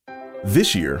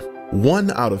This year, 1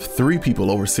 out of 3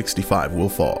 people over 65 will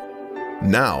fall.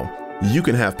 Now, you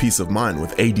can have peace of mind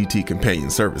with ADT Companion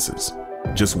Services.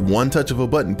 Just one touch of a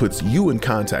button puts you in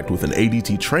contact with an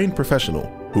ADT trained professional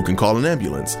who can call an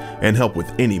ambulance and help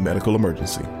with any medical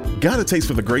emergency. Got a taste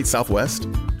for the great Southwest?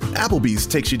 Applebee's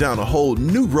takes you down a whole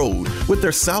new road with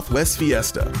their Southwest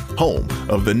Fiesta, home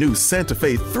of the new Santa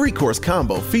Fe 3-course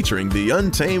combo featuring the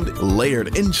untamed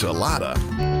layered enchilada.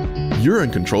 You're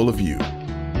in control of you,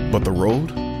 but the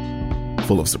road?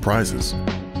 Full of surprises.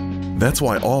 That's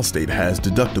why Allstate has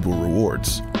deductible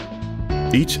rewards.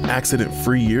 Each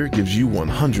accident-free year gives you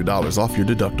 $100 off your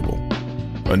deductible.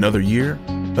 Another year,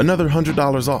 another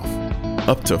 $100 off,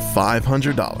 up to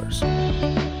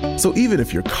 $500. So even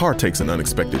if your car takes an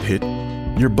unexpected hit,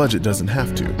 your budget doesn't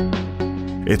have to.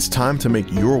 It's time to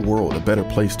make your world a better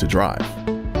place to drive.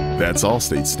 That's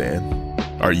Allstate, Stan.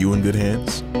 Are you in good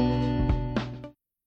hands?